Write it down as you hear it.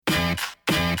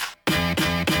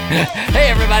Hey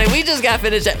everybody, we just got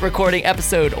finished recording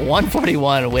episode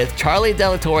 141 with Charlie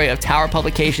Delatorre of Tower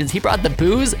Publications. He brought the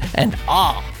booze and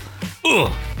all.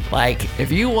 Ugh. Like,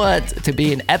 if you want to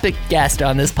be an epic guest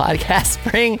on this podcast,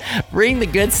 bring the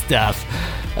good stuff.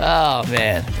 Oh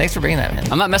man, thanks for bringing that, man.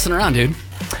 I'm not messing around, dude.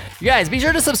 You guys, be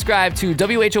sure to subscribe to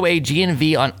WHOA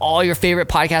GNV on all your favorite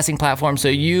podcasting platforms so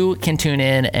you can tune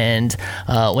in. And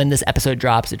when this episode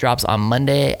drops, it drops on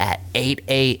Monday at 8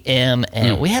 a.m.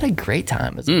 And we had a great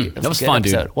time. That was fun,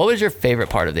 episode. dude. What was your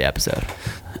favorite part of the episode?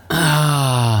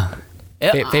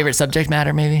 Favorite subject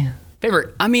matter, maybe?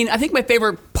 I think my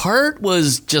favorite part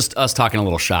was just us talking a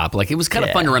little shop. Like, it was kind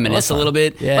of fun to reminisce a little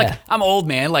bit. Yeah. Like, I'm old,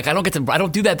 man. Like, I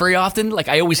don't do that very often. Like,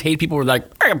 I always hate people who are like,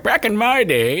 back in my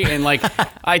day. And like,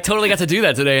 I totally got to do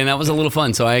that today, and that was a little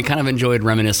fun. So I kind of enjoyed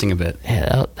reminiscing a bit.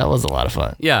 Yeah, that was a lot of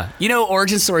fun. Yeah.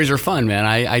 Origin stories are fun, man.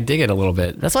 I dig it a little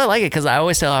bit. That's why I like it, because I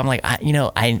always tell, I'm like,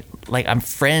 I'm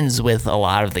friends with a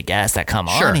lot of the guests that come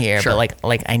on here, but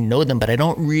like I know them, but I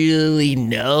don't really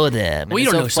know them. Well,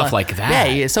 you don't know stuff like that.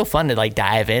 Yeah, it's so fun to like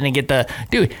dive in and get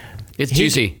dude. It's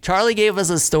juicy. Charlie gave us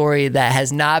a story that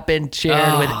has not been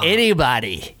shared with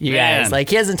anybody, you guys. Like,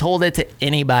 he hasn't told it to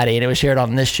anybody, and it was shared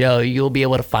on this show. You'll be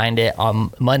able to find it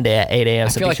on Monday at 8 a.m.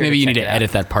 I feel like maybe you need to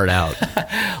edit that part out.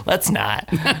 Let's not.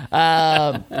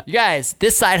 You guys,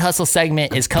 this side hustle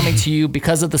segment is coming to you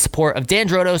because of the support of Dan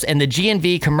Drotos and the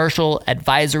GNV Commercial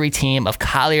Advisory Team of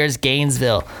Colliers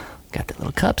Gainesville. Got the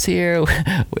little cups here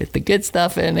with the good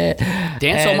stuff in it.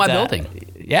 Dan sold my building.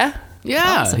 Yeah?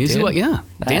 Yeah, Awesome, Dan's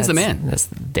the man.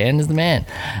 Dan is the man.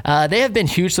 They have been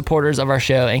huge supporters of our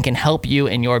show and can help you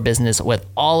in your business with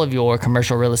all of your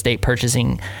commercial real estate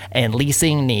purchasing and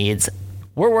leasing needs.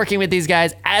 We're working with these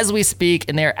guys as we speak,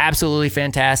 and they're absolutely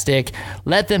fantastic.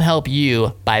 Let them help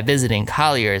you by visiting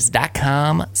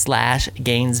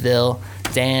colliers.com/Gainesville.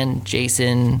 Dan,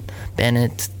 Jason,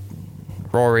 Bennett,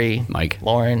 Rory, Mike,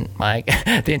 Lauren, Mike,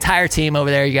 the entire team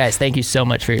over there. You guys, thank you so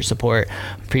much for your support.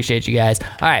 Appreciate you guys.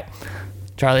 All right,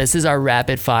 Charlie, this is our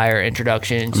rapid fire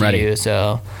introduction to you.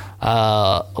 So,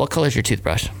 what color is your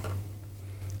toothbrush?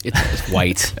 It's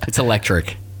white. It's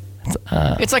electric.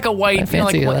 It's like a white,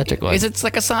 fancy electric one. It's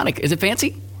like a Sonic. Is it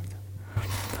fancy?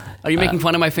 Are you making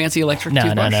fun of my fancy electric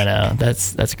toothbrush? No.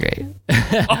 That's great.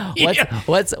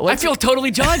 What's I feel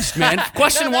totally judged, man.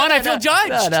 Question one, I feel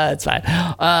judged. No, it's fine.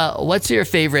 What's your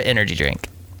favorite energy drink?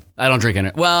 I don't drink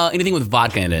it. Well, anything with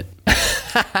vodka in it.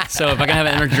 So if I can have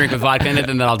an energy drink with vodka in it,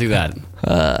 then I'll do that.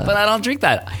 But I don't drink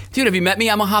that. Dude, have you met me?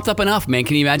 I'm a hopped up enough, man.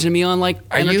 Can you imagine me on like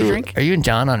energy drink? Are you and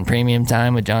John on premium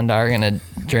time with John Dar gonna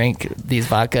drink these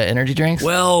vodka energy drinks?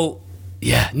 Well,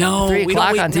 yeah. No. 3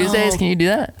 o'clock on Tuesdays? Can you do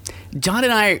that? John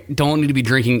and I don't need to be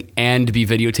drinking and to be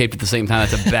videotaped at the same time.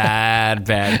 That's a bad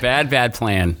plan.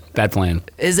 Bad plan.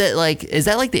 Is that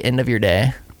like the end of your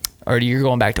day? Or you're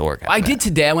going back to work? I did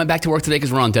today. I went back to work today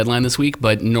because we're on deadline this week.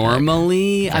 But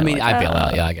normally, I bail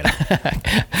out. Yeah, I get it.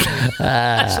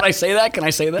 Should I say that? Can I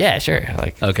say that? Yeah, sure.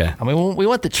 Like, okay. I mean, we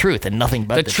want the truth and nothing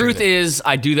but the truth. The truth is,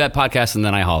 I do that podcast and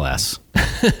then I haul ass.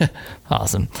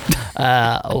 Awesome.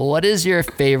 What is your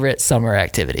favorite summer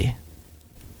activity?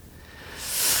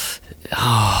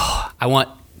 Oh, I want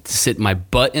to sit my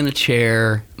butt in a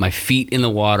chair, my feet in the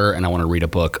water, and I want to read a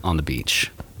book on the beach.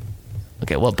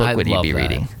 Okay, what book would you be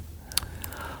reading?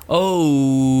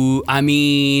 Oh, I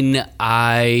mean,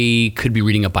 I could be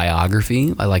reading a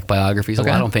biography. I like biographies a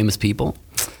lot on famous people.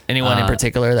 Anyone in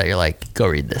particular that you're like, go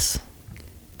read this?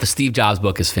 The Steve Jobs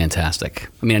book is fantastic.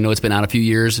 I mean, I know it's been out a few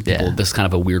years. This is kind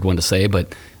of a weird one to say,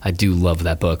 but I do love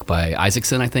that book by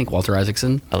Isaacson, I think, Walter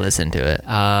Isaacson. I listened to it. It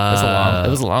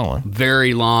was a long one.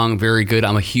 Very long, very good.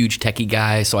 I'm a huge techie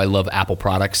guy, so I love Apple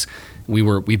products. We've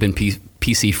been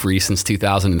PC free since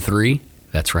 2003.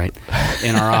 That's right,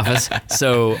 in our office.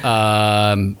 So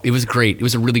it was great. It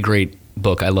was a really great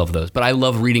book. I love those. But I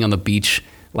love reading on the beach,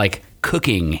 like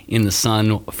cooking in the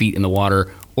sun, feet in the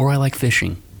water, or I like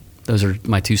fishing. Those are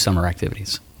my 2 summer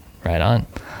activities. Right on.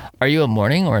 Are you a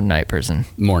morning or a night person?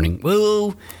 Morning.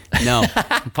 Woo. No.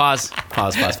 Pause.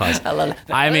 I love it.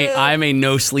 I'm a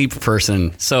no sleep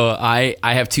person. So I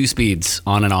have 2 speeds,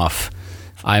 on and off.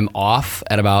 I'm off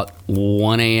at about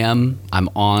 1 a.m. I'm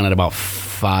on at about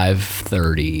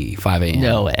 5:30, 5 a.m.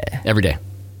 No way. Every day.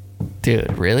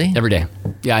 Dude, really? Every day.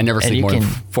 Yeah, I never sleep more than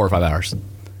 4 or 5 hours.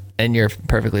 And you're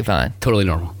perfectly fine? Totally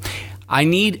normal. I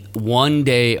need 1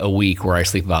 day a week where I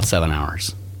sleep about 7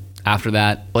 hours. After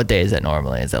that... What day is that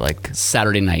normally? Is that like...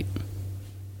 Saturday night.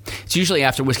 It's usually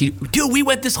after Whiskey... Dude, we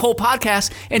went this whole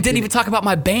podcast and didn't even talk about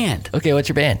my band. Okay, what's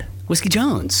your band? Whiskey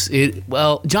Jones.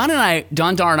 John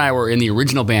Dar and I were in the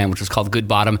original band, which was called Good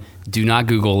Bottom. Do not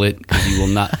Google it because you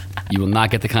will not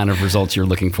get the kind of results you're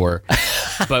looking for.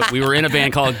 But we were in a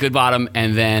band called Good Bottom,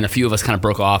 and then a few of us kind of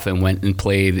broke off and went and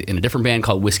played in a different band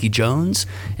called Whiskey Jones,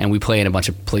 and we play in a bunch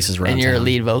of places around And you're town.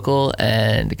 lead vocal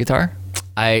and guitar?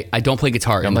 I don't play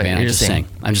guitar in the band. I just sing.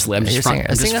 I'm just fronting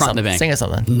the band. Sing us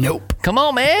something. Nope. Come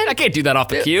on, man. I can't do that off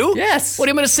the cue. Yes. What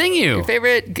am I going to sing you?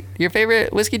 Your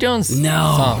favorite Whiskey Jones No,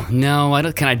 song. no. I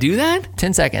don't. Can I do that?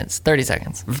 10 seconds, 30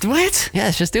 seconds. What?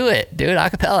 Yes, just do it. Do it a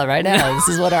cappella right now. This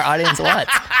is what our audience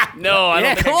wants. No, I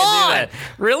don't think I come can on. do that.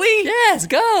 Really? Yes,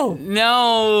 go.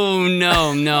 No.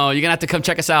 You're gonna have to come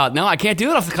check us out. No, I can't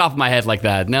do it off the top of my head like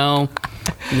that. No.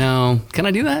 Can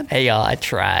I do that? Hey, y'all, I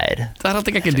tried. I don't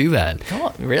think I can do that. Come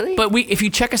on, really? But if you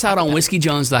check us out on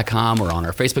whiskeyjones.com or on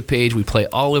our Facebook page, we play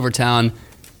all over town.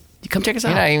 You come check us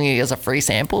You're out. not even gonna give us a free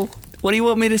sample? What do you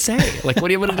want me to say? Like, what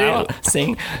do you want to do?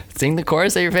 Sing the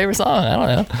chorus of your favorite song.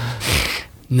 I don't know.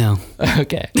 No.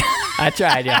 Okay. I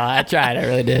tried, y'all. I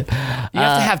really did. You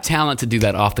have to have talent to do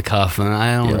that off the cuff, and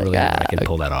I don't really think I can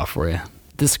pull that off for you.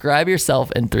 Describe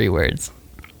yourself in 3 words.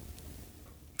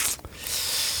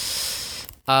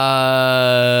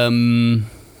 Wow.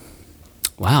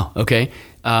 Okay.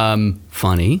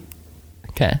 Funny.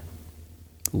 Okay.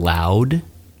 Loud.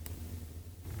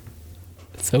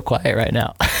 It's so quiet right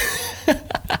now.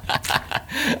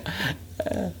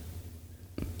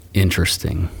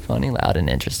 Interesting. Funny, loud, and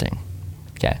interesting.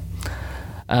 Okay.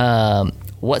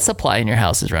 What supply in your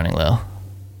house is running low?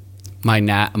 My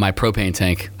propane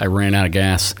tank. I ran out of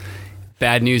gas.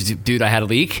 Bad news, dude. I had a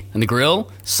leak, and the grill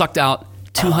sucked out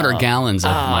 200 gallons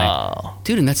of my.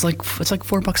 Dude, and it's like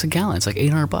 $4 a gallon. It's like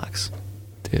 $800.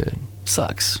 Dude,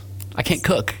 Sucks. I can't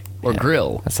cook or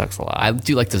grill. that sucks a lot. I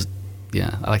do like to.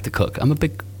 Yeah, I like to cook. I'm a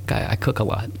big guy. I cook a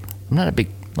lot. I'm not a big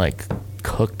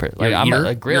cook person. You're Like an I'm eater?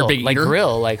 a grill. You're a big like eater?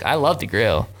 grill. Like I love to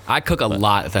grill. I cook a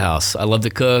lot at the house. I love to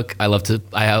cook. I also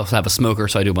have a smoker,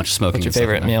 so I do a bunch of smoking. What's your and stuff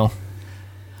favorite like that. meal?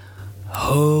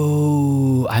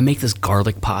 Oh, I make this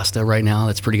garlic pasta right now.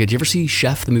 That's pretty good. Do you ever see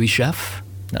Chef, the movie Chef?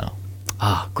 No.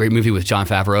 Great movie with Jon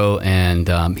Favreau, and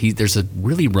there's a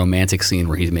really romantic scene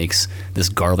where he makes this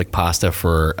garlic pasta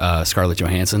for Scarlett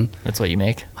Johansson. That's what you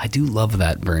make? I do love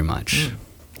that very much.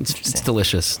 It's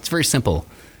delicious. It's very simple.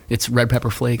 It's red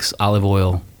pepper flakes, olive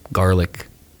oil, garlic,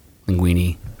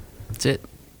 linguine. That's it.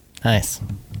 Nice.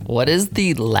 What is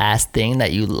the last thing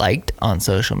that you liked on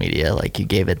social media? Like you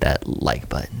gave it that like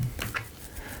button.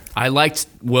 I liked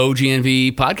Whoa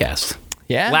GNV podcast.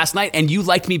 Yeah? Last night, and you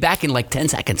liked me back in like 10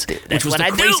 seconds. That's what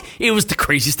I do. It was the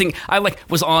craziest thing. I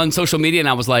was on social media and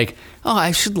I was like, oh,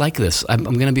 I should like this. I'm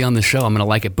going to be on the show. I'm going to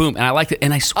like it. Boom. And I liked it.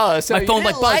 And So my phone you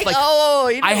like buzzed.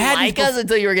 you didn't I hadn't like us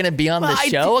until you were going to be on the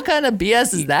show? What kind of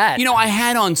BS is that? You know, I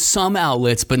had on some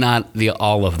outlets, but not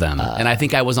all of them. And I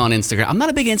think I was on Instagram. I'm not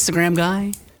a big Instagram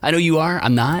guy. I know you are.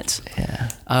 I'm not.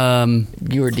 Yeah.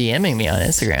 You were DMing me on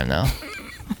Instagram, though.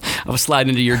 I was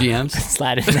sliding into your DMs.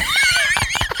 Sliding.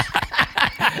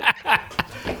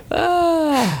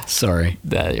 Sorry.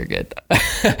 No, you're good.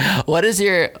 What is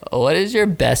your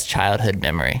best childhood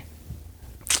memory?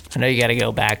 I know you got to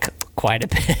go back quite a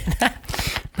bit.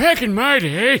 Back in my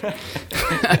day.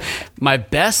 My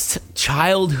best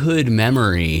childhood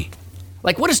memory.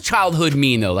 Like, what does childhood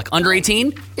mean, though? Like, under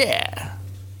 18? Yeah.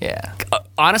 Yeah.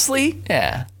 Honestly,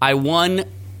 Yeah. I won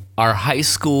our high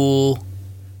school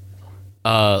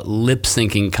lip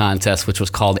syncing contest, which was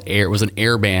called It was an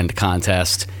air band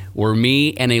contest, where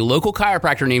me and a local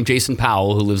chiropractor named Jason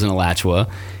Powell, who lives in Alachua,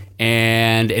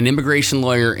 and an immigration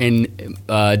lawyer in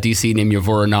DC named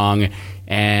Yavora Nong,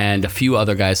 and a few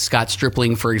other guys, Scott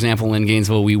Stripling, for example, in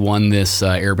Gainesville. We won this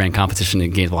air band competition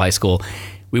in Gainesville High School.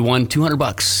 We won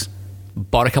 $200,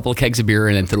 bought a couple of kegs of beer,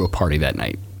 and then threw a party that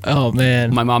night. Oh,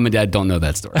 man. My mom and dad don't know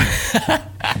that story.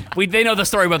 They know the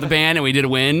story about the band, and we did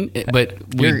win, but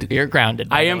You're grounded.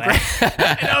 I am.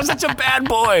 I was such a bad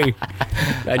boy.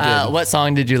 I did. What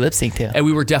song did you lip sync to? And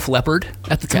we were Def Leppard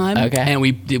at the time. Okay. And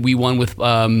we won with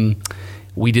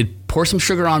we did Pour Some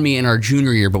Sugar on Me in our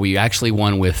junior year, but we actually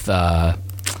won with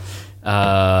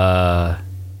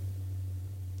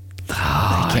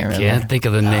I can't think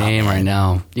of the name right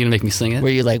now. You gonna make me sing it? Were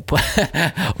you like,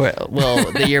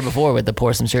 well, the year before with the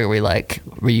Pour Some Sugar, were you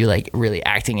like really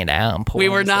acting it out? And We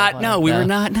were not. No, we were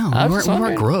not. No, we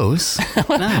weren't gross.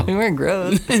 No, we weren't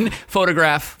gross.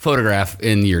 Photograph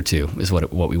in year 2 is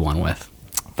what we won with.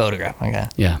 Photograph. Okay.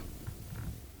 Yeah.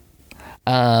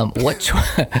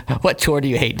 What chore do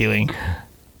you hate doing?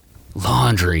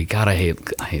 Laundry. God, I hate.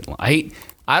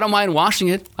 I don't mind washing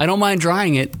it. I don't mind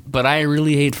drying it, but I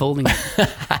really hate folding it.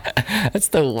 That's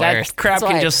the worst. That crap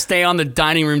can just stay on the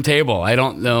dining room table. I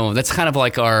don't know. That's kind of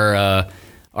like the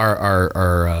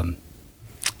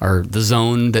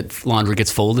zone that laundry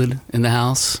gets folded in the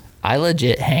house. I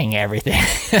legit hang everything.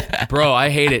 Bro, I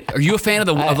hate it. Are you a fan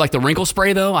of like the wrinkle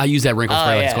spray though? I use that wrinkle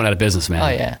spray like it's going out of business, man. Oh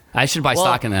yeah. I should buy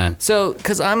stock in that. So,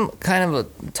 because I'm kind of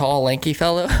a tall, lanky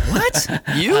fellow. What?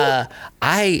 You?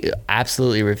 I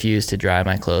absolutely refuse to dry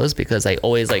my clothes because I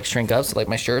always like shrink up. So like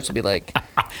my shirts will be like,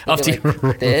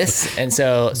 this, and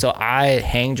so I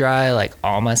hang dry like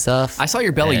all my stuff. I saw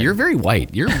your belly. You're very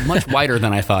white. You're much whiter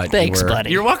than I thought. Thanks, you were.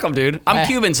 buddy. You're welcome, dude. I'm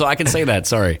Cuban, so I can say that.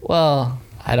 Sorry. Well,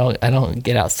 I don't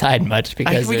get outside much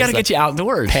because we got to get you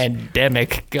outdoors.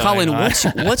 Pandemic going Colin, on.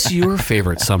 what's your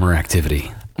favorite summer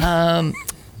activity?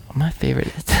 My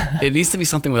favorite? It needs to be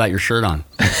something without your shirt on.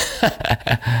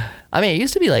 I mean, it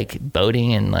used to be like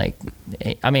boating and like,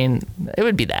 I mean, it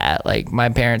would be that. Like my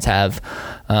parents have.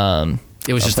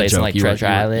 It was just a place joke. in like Treasure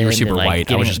Island. You were super and, like,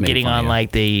 white. I was just getting on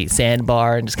like the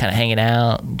sandbar and just kind of hanging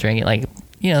out, drinking, like,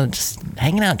 you know, just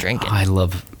hanging out, drinking. I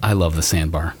love the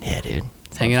sandbar. Yeah, dude.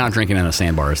 Hanging out, drinking in a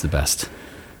sandbar is the best.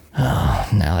 Oh,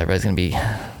 now everybody's gonna be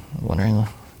wondering.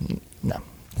 No,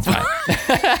 it's fine.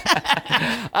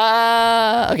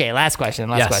 Okay, last question.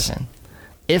 Question.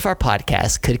 If our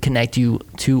podcast could connect you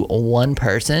to one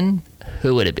person,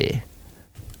 who would it be?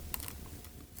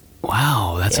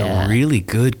 Wow, that's a really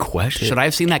good question. Should I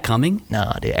have seen that coming?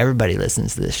 No, dude. Everybody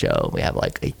listens to this show. We have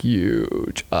like a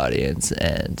huge audience,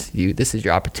 and this is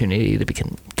your opportunity to be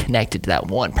connected to that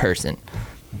one person.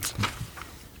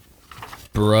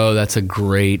 Bro, that's a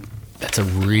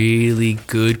really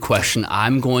good question.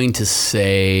 I'm going to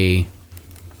say.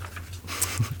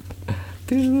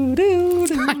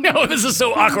 I know, this is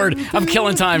so awkward. I'm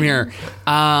killing time here.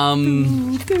 Now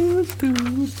I'm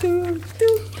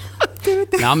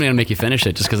going to make you finish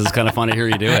it just because it's kind of fun to hear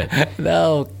you do it.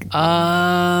 No.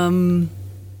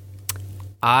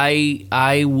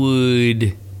 I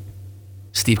would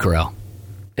Steve Carell.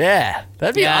 Yeah,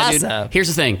 that'd be awesome. Dude. Here's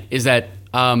the thing: is that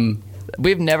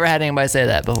we've never had anybody say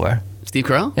that before. Steve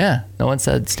Carell? Yeah, no one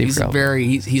said Steve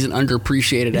Carell. He's an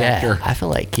underappreciated actor. I feel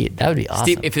like that would be awesome.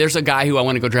 Steve, if there's a guy who I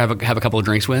want to go have a couple of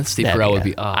drinks with, Steve Carell would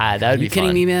be. That would be kidding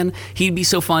fun. me, man? He'd be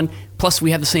so fun. Plus,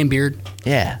 we have the same beard.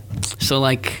 Yeah. So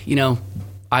like, you know,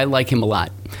 I like him a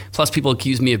lot. Plus, people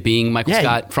accuse me of being Michael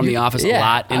Scott from The Office a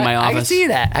lot in my office.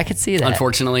 I could see that.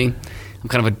 Unfortunately, I'm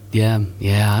kind of a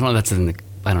I don't know.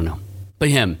 I don't know. But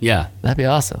him, yeah. That'd be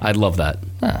awesome. I'd love that.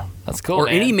 Oh, that's cool. Or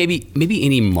man. maybe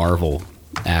any Marvel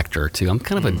actor too. I'm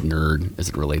kind of a nerd as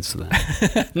it relates to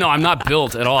that. No, I'm not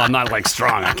built at all. I'm not like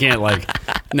strong. I can't like.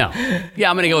 No. Yeah,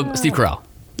 I'm gonna go with Steve Carell.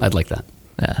 I'd like that.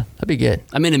 Yeah, that'd be good.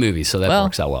 I'm in a movie, so that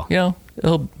works out well. You know,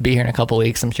 he'll be here in a couple of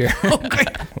weeks, I'm sure. Okay.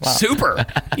 Wow. Super.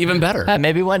 Even better.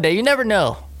 Maybe one day. You never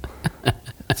know.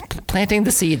 It's planting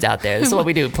the seeds out there. This is what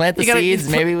we do. Plant the seeds.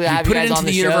 Maybe we have you guys on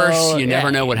the universe. show. You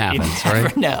never know what happens,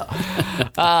 right? No.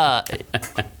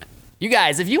 You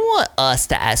guys, if you want us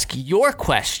to ask your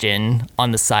question on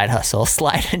the side hustle,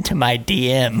 slide into my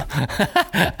DM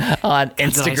on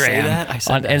Instagram. I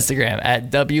said that? Instagram at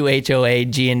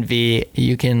WHOAGNV.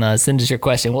 You can send us your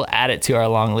question. We'll add it to our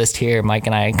long list here. Mike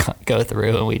and I go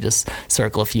through and we just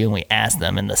circle a few and we ask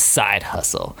them in the side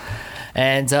hustle.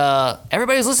 And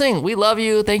everybody's listening. We love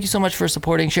you. Thank you so much for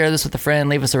supporting. Share this with a friend.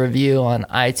 Leave us a review on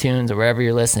iTunes or wherever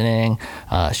you're listening.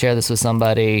 Share this with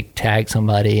somebody. Tag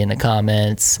somebody in the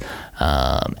comments.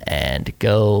 And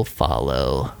go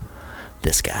follow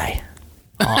this guy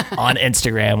on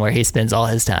Instagram where he spends all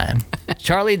his time.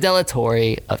 Charlie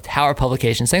Delatorre of Tower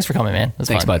Publications. Thanks for coming, man. It was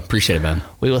Thanks, fun. bud. Appreciate it, man.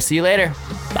 We will see you later.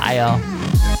 Bye,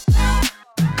 y'all.